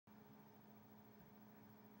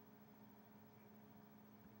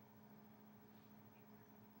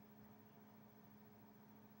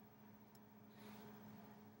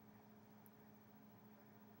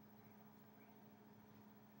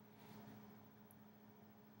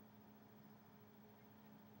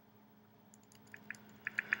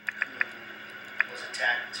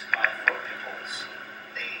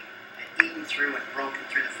through and broke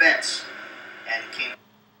through the fence and came.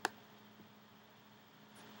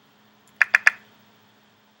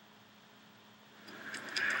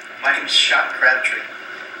 My name is Sean Crabtree.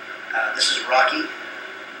 This is Rocky,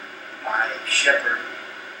 my shepherd,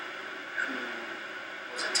 who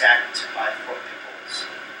was attacked by 4 pit bulls.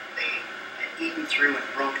 They had eaten through and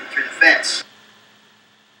broken through the fence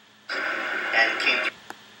and came through.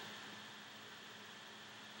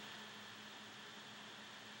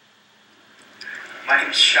 My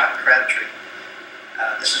name is Sean Crabtree.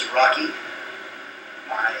 This is Rocky,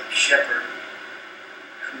 my shepherd,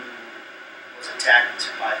 who was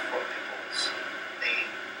attacked by 4 pit bulls. They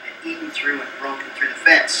had eaten through and broken through the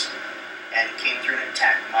fence and came through and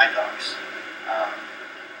attacked my dogs.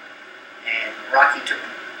 And Rocky took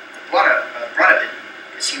the brunt of it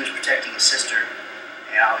because he was protecting his sister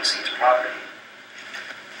and obviously his property.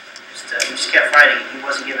 He just kept fighting, and he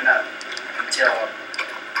wasn't giving up until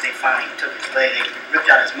they finally took his leg. They ripped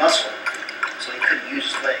out his muscle so he couldn't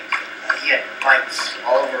use his leg. He had bites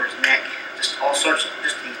all over his neck, just all sorts of,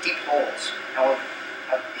 just these deep holes. All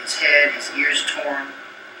of his head, his ears torn,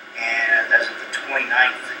 and as of the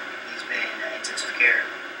 29th, he's been in intensive care.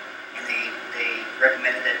 And they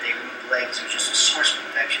recommended that they remove the legs. It was just a source of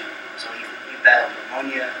infection. So he battled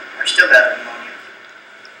pneumonia, or still battling pneumonia.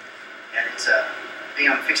 And it's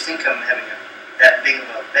being on fixed income and having that big of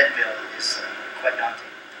a vet bill is quite daunting.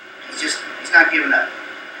 He's not giving up,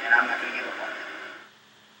 and I'm not going to